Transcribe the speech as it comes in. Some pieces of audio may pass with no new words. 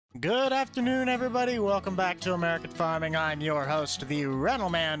Good afternoon, everybody. Welcome back to American Farming. I'm your host, the Rental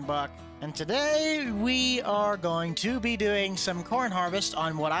Man Buck, and today we are going to be doing some corn harvest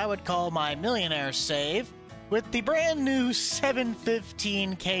on what I would call my millionaire save with the brand new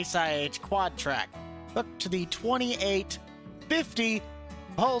 715 Case IH QuadTrac hooked to the 2850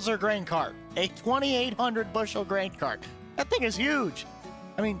 Pulsar grain cart, a 2,800 bushel grain cart. That thing is huge.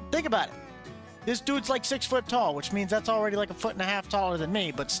 I mean, think about it. This dude's like 6 foot tall, which means that's already like 1.5 feet taller than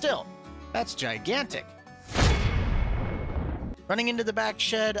me, but still, that's gigantic. Running into the back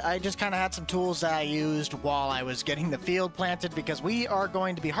shed, I just kind of had some tools that I used while I was getting the field planted because we are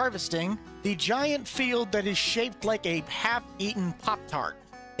going to be harvesting the giant field that is shaped like a half-eaten PopTart.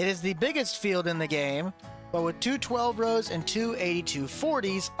 It is the biggest field in the game, but with two 12 rows and two 82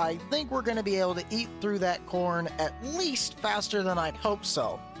 40s, I think we're going to be able to eat through that corn at least faster than I'd hope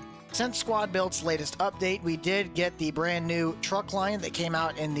so. Since Squad Built's latest update, we did get the brand new truck line that came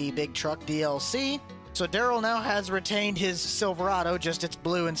out in the Big Truck DLC. So Daryl now has retained his Silverado, just it's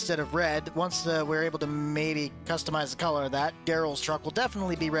blue instead of red. Once we're able to maybe customize the color of that, Daryl's truck will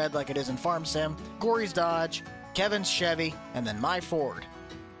definitely be red like it is in Farm Sim, Corey's Dodge, Kevin's Chevy, and then my Ford.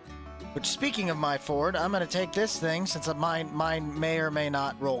 Which, speaking of my Ford, I'm going to take this thing, since mine may or may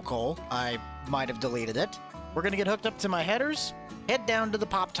not roll coal. I might have deleted it. We're going to get hooked up to my headers, head down to the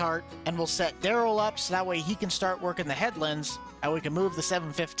PopTart, and we'll set Daryl up so that way he can start working the headlands and we can move the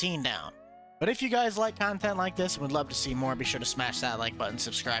 715 down. But if you guys like content like this and would love to see more, be sure to smash that like button,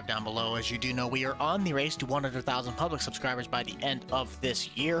 subscribe down below. As you do know, we are on the race to 100,000 public subscribers by the end of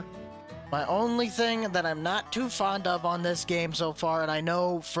this year. My only thing that I'm not too fond of on this game so far, and I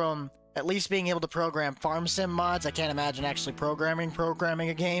know from at least being able to program Farm Sim mods, I can't imagine actually programming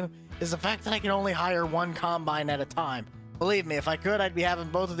a game, is the fact that I can only hire one combine at a time. Believe me, if I could, I'd be having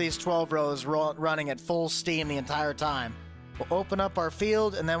both of these 12 rows running at full steam the entire time. We'll open up our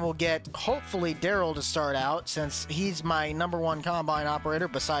field, and then we'll get, hopefully, Daryl to start out, since he's my #1 combine operator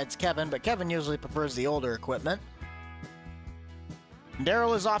besides Kevin, but Kevin usually prefers the older equipment.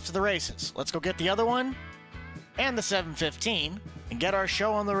 Daryl is off to the races. Let's go get the other one, and the 715, and get our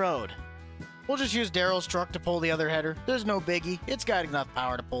show on the road. We'll just use Daryl's truck to pull the other header. There's no biggie. It's got enough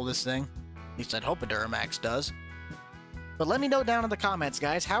power to pull this thing. At least I'd hope a Duramax does. But let me know down in the comments,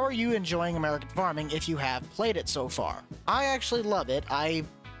 guys, how are you enjoying American Farming if you have played it so far? I actually love it.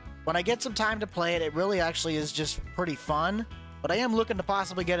 When I get some time to play it, it really actually is just pretty fun. But I am looking to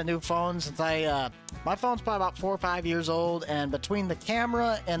possibly get a new phone since my phone's probably about 4 or 5 years old, and between the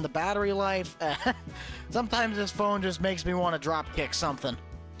camera and the battery life, sometimes this phone just makes me want to drop kick something.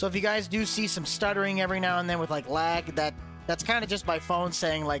 So if you guys do see some stuttering every now and then with like lag, that's kind of just my phone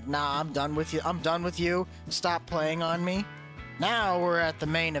saying like, nah, I'm done with you, stop playing on me. Now we're at the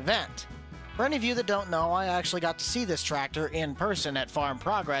main event. For any of you that don't know, I actually got to see this tractor in person at Farm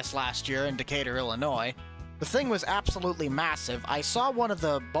Progress last year in Decatur, Illinois. The thing was absolutely massive. I saw one of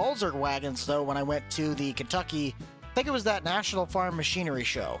the Pulsar wagons though when I went to the Kentucky, I think it was that National Farm Machinery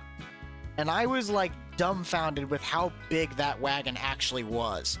Show. And I was like dumbfounded with how big that wagon actually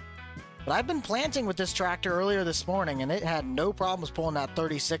was. But I've been planting with this tractor earlier this morning, and it had no problems pulling that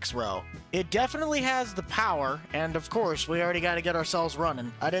 36 row. It definitely has the power, and of course, we already got to get ourselves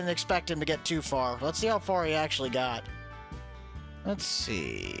running. I didn't expect him to get too far. Let's see how far he actually got. Let's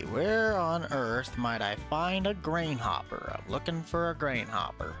see, where on earth might I find a grain hopper? I'm looking for a grain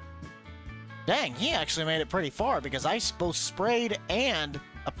hopper. Dang, he actually made it pretty far because I both sprayed and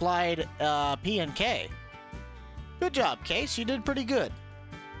applied P&K. Good job, Case, you did pretty good.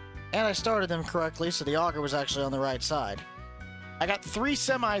 And I started them correctly, so the auger was actually on the right side. I got 3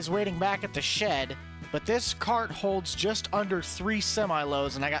 semis waiting back at the shed, but this cart holds just under 3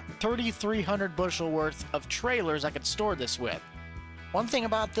 semi-loads, and I got 3,300 bushel worth of trailers I could store this with. One thing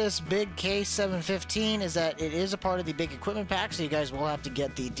about this big Case 715 is that it is a part of the big equipment pack, so you guys will have to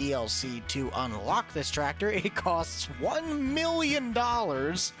get the DLC to unlock this tractor. It costs $1 million.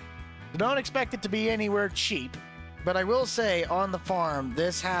 Don't expect it to be anywhere cheap. But I will say, on the farm,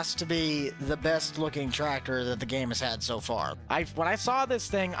 this has to be the best looking tractor that the game has had so far. When I saw this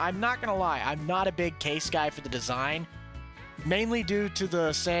thing, I'm not gonna lie, I'm not a big Case guy for the design. Mainly due to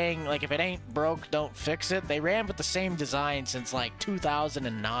the saying, like, if it ain't broke, don't fix it. They ran with the same design since, like,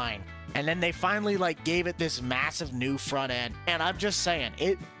 2009. And then they finally, like, gave it this massive new front end. And I'm just saying,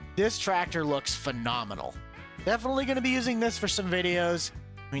 this tractor looks phenomenal. Definitely gonna be using this for some videos.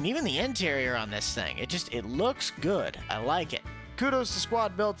 I mean, even the interior on this thing, it looks good. I like it. Kudos to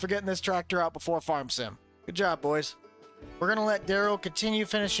Squad Built for getting this tractor out before Farm Sim. Good job, boys. We're going to let Daryl continue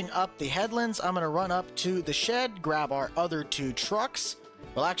finishing up the headlands. I'm going to run up to the shed, grab our other 2 trucks.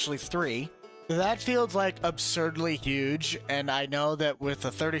 Well, actually 3. That feels like absurdly huge, and I know that with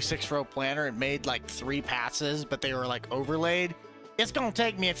a 36-row planner, it made like 3 passes, but they were like overlaid. It's gonna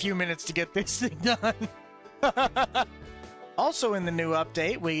take me a few minutes to get this thing done. Also in the new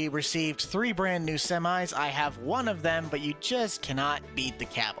update, we received 3 brand new semis. I have 1 of them, but you just cannot beat the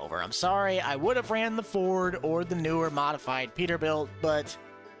cab over. I'm sorry, I would have ran the Ford or the newer modified Peterbilt, but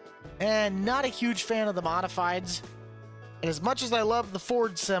not a huge fan of the modifieds. And as much as I love the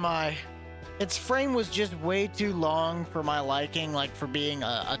Ford semi, its frame was just way too long for my liking, like for being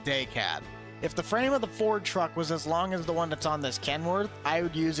a day cab. If the frame of the Ford truck was as long as the one that's on this Kenworth, I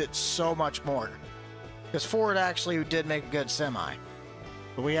would use it so much more. Because Ford actually did make a good semi.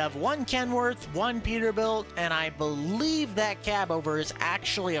 But we have 1 Kenworth, 1 Peterbilt, and I believe that cab over is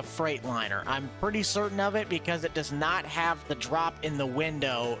actually a Freightliner. I'm pretty certain of it because it does not have the drop in the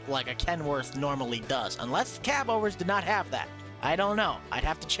window like a Kenworth normally does. Unless the cab overs did not have that. I don't know. I'd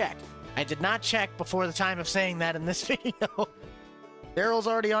have to check. I did not check before the time of saying that in this video. Daryl's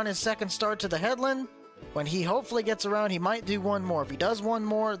already on his 2nd start to the headland. When he hopefully gets around, he might do 1 more. If he does 1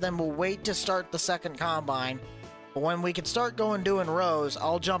 more, then we'll wait to start the 2nd combine. But when we can start doing rows,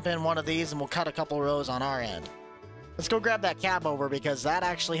 I'll jump in one of these and we'll cut a couple rows on our end. Let's go grab that cab over because that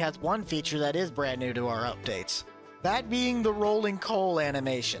actually has 1 feature that is brand new to our updates. That being the rolling coal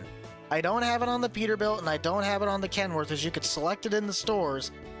animation. I don't have it on the Peterbilt and I don't have it on the Kenworth, as you could select it in the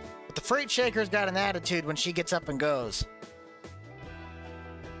stores. But the Freight Shaker's got an attitude when she gets up and goes.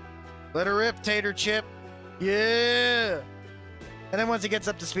 Let her rip, Tater Chip. Yeah! And then once it gets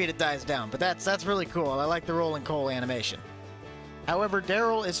up to speed, it dies down. But that's really cool. I like the rolling coal animation. However,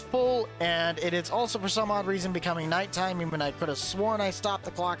 Daryl is full, and it is also for some odd reason becoming nighttime, even I could have sworn I stopped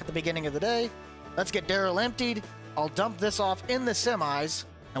the clock at the beginning of the day. Let's get Daryl emptied. I'll dump this off in the semis,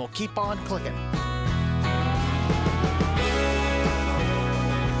 and we'll keep on clicking.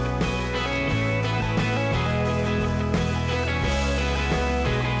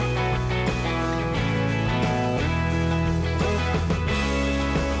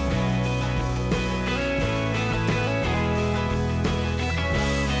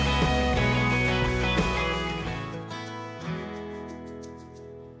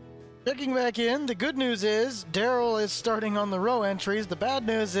 Checking back in, the good news is Daryl is starting on the row entries. The bad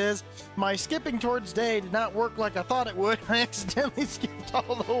news is my skipping towards day did not work like I thought it would. I accidentally skipped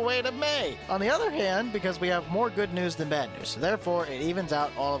all the way to May. On the other hand, because we have more good news than bad news, so therefore it evens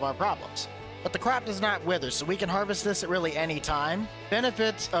out all of our problems. But the crop does not wither, so we can harvest this at really any time.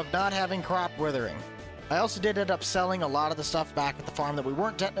 Benefits of not having crop withering. I also did end up selling a lot of the stuff back at the farm that we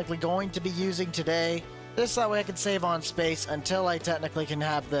weren't technically going to be using today. This that way I can save on space until I technically can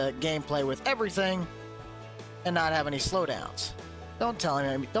have the gameplay with everything and not have any slowdowns. Don't tell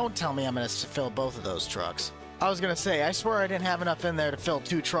me I'm going to fill both of those trucks. I was going to say, I swear I didn't have enough in there to fill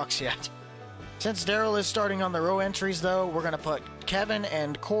 2 trucks yet. Since Daryl is starting on the row entries though, we're going to put Kevin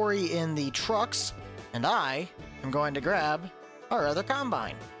and Corey in the trucks, and I am going to grab our other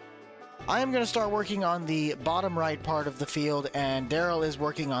combine. I am going to start working on the bottom right part of the field, and Daryl is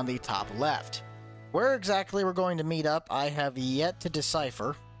working on the top left. Where exactly we're going to meet up, I have yet to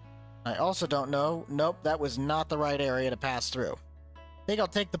decipher. I also don't know. Nope, that was not the right area to pass through. I think I'll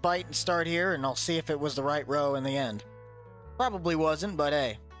take the bite and start here, and I'll see if it was the right row in the end. Probably wasn't, but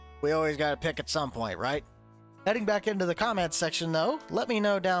hey, we always gotta pick at some point, right? Heading back into the comments section though, let me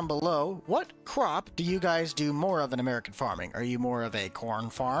know down below, what crop do you guys do more of in American farming? Are you more of a corn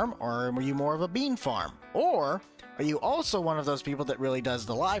farm, or are you more of a bean farm? Or are you also one of those people that really does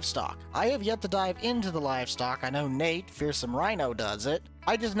the livestock? I have yet to dive into the livestock. I know Nate, Fearsome Rhino, does it.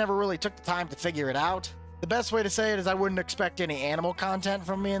 I just never really took the time to figure it out. The best way to say it is I wouldn't expect any animal content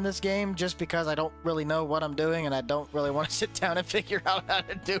from me in this game, just because I don't really know what I'm doing and I don't really want to sit down and figure out how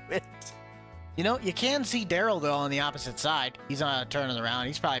to do it. You know, you can see Daryl though on the opposite side. He's turning around.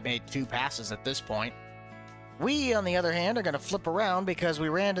 He's probably made 2 passes at this point. We, on the other hand, are going to flip around because we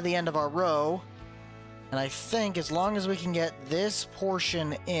ran to the end of our row. And I think as long as we can get this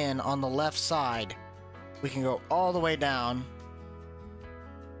portion in on the left side, we can go all the way down.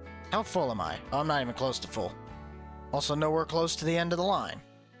 How full am I? Oh, I'm not even close to full. Also nowhere close to the end of the line.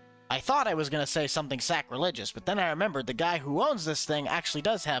 I thought I was going to say something sacrilegious, but then I remembered the guy who owns this thing actually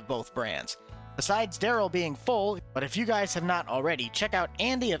does have both brands. Besides Daryl being full, but if you guys have not already, check out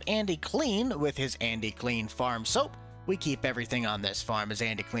Andy of Andy Clean with his Andy Clean Farm Soap. We keep everything on this farm as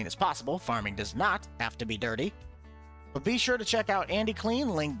Andy Clean as possible. Farming does not have to be dirty. But be sure to check out Andy Clean,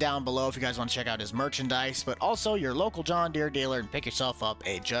 link down below if you guys want to check out his merchandise, but also your local John Deere dealer and pick yourself up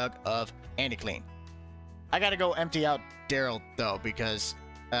a jug of Andy Clean. I gotta go empty out Daryl though, because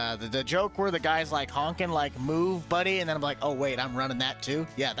The joke where the guy's like honking, like, move, buddy, and then I'm like, oh, wait, I'm running that too?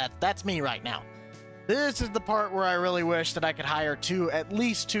 Yeah, that's me right now. This is the part where I really wish that I could hire at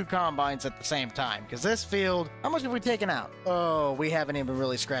least two combines at the same time, because this field, how much have we taken out? Oh, we haven't even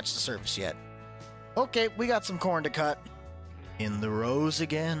really scratched the surface yet. Okay, we got some corn to cut. In the rows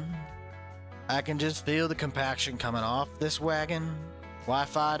again. I can just feel the compaction coming off this wagon. Why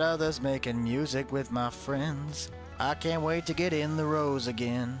fight others making music with my friends? I can't wait to get in the rows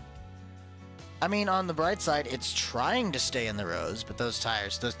again. I mean, on the bright side, it's trying to stay in the rows, but those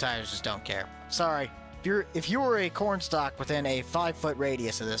tires just don't care. Sorry. If you were a corn stalk within a 5-foot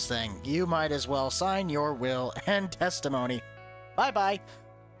radius of this thing, you might as well sign your will and testimony. Bye-bye.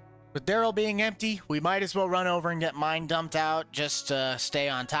 With Daryl being empty, we might as well run over and get mine dumped out just to stay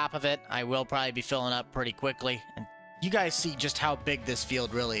on top of it. I will probably be filling up pretty quickly, and you guys see just how big this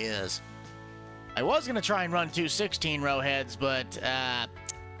field really is. I was going to try and run 2 16-row heads, but,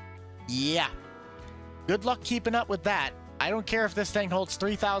 yeah. Good luck keeping up with that. I don't care if this thing holds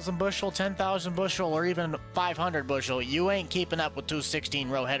 3,000 bushel, 10,000 bushel, or even 500 bushel. You ain't keeping up with 2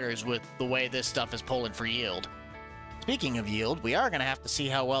 16-row headers with the way this stuff is pulling for yield. Speaking of yield, we are going to have to see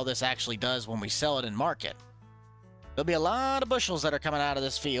how well this actually does when we sell it in market. There'll be a lot of bushels that are coming out of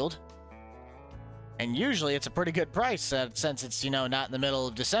this field. And usually it's a pretty good price since it's, not in the middle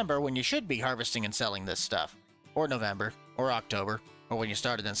of December when you should be harvesting and selling this stuff. Or November, or October, or when you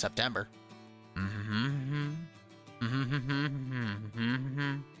started in September.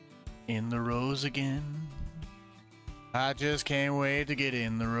 In the rows again. I just can't wait to get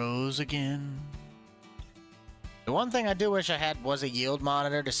in the rows again. The one thing I do wish I had was a yield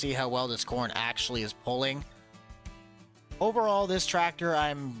monitor to see how well this corn actually is pulling. Overall, this tractor,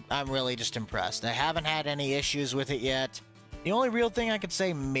 I'm really just impressed. I haven't had any issues with it yet. The only real thing I could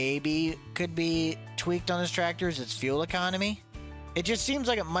say maybe could be tweaked on this tractor is its fuel economy. It just seems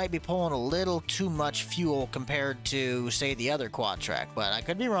like it might be pulling a little too much fuel compared to, say, the other QuadTrac, but I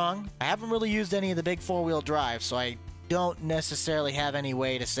could be wrong. I haven't really used any of the big four-wheel drive, so I don't necessarily have any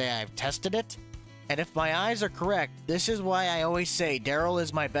way to say I've tested it. And if my eyes are correct, this is why I always say Daryl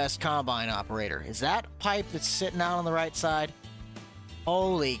is my best combine operator. Is that pipe that's sitting out on the right side?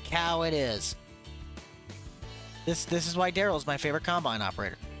 Holy cow, it is. This is why Daryl is my favorite combine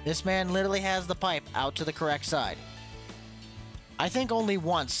operator. This man literally has the pipe out to the correct side. I think only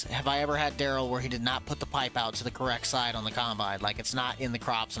once have I ever had Daryl where he did not put the pipe out to the correct side on the combine, like it's not in the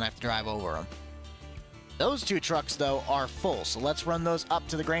crops and I have to drive over them. Those two trucks, though, are full, so let's run those up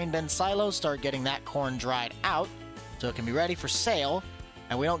to the grain bin silo, start getting that corn dried out so it can be ready for sale,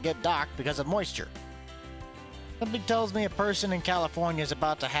 and we don't get docked because of moisture. Something tells me a person in California is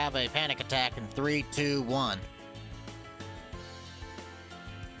about to have a panic attack in 3, 2, 1.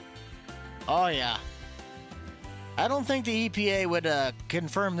 Oh, yeah. I don't think the EPA would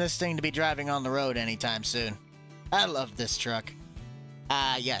confirm this thing to be driving on the road anytime soon. I love this truck.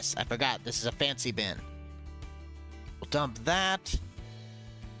 Yes, I forgot. This is a fancy bin. We'll dump that.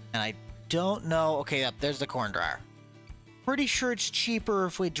 And I don't know... Okay, yep, there's the corn dryer. Pretty sure it's cheaper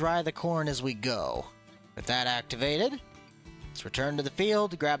if we dry the corn as we go. With that activated, let's return to the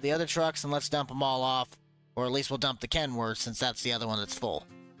field, grab the other trucks, and let's dump them all off. Or at least we'll dump the Kenworth, since that's the other one that's full.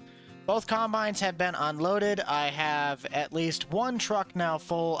 Both combines have been unloaded. I have at least one truck now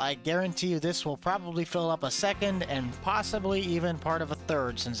full. I guarantee you this will probably fill up a second and possibly even part of a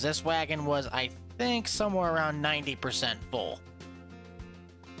third, since this wagon was, I think, somewhere around 90% full.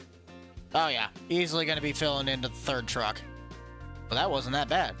 Oh yeah, easily going to be filling into the third truck. But that wasn't that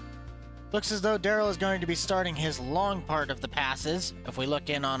bad. Looks as though Daryl is going to be starting his long part of the passes. If we look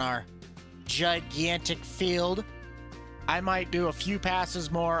in on our gigantic field, I might do a few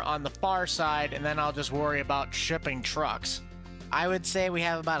passes more on the far side, and then I'll just worry about shipping trucks. I would say we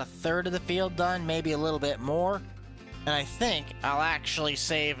have about a third of the field done, maybe a little bit more. And I think I'll actually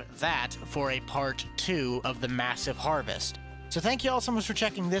save that for a part 2 of the massive harvest. So thank you all so much for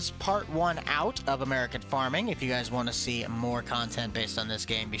checking this part 1 out of American Farming. If you guys want to see more content based on this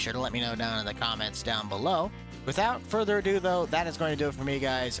game, be sure to let me know down in the comments down below. Without further ado, though, that is going to do it for me,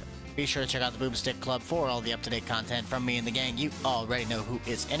 guys. Be sure to check out the Boomstick Club for all the up-to-date content from me and the gang. You already know who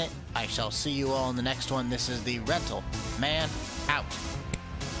is in it. I shall see you all in the next one. This is the Rental Man out.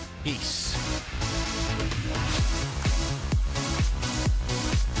 Peace.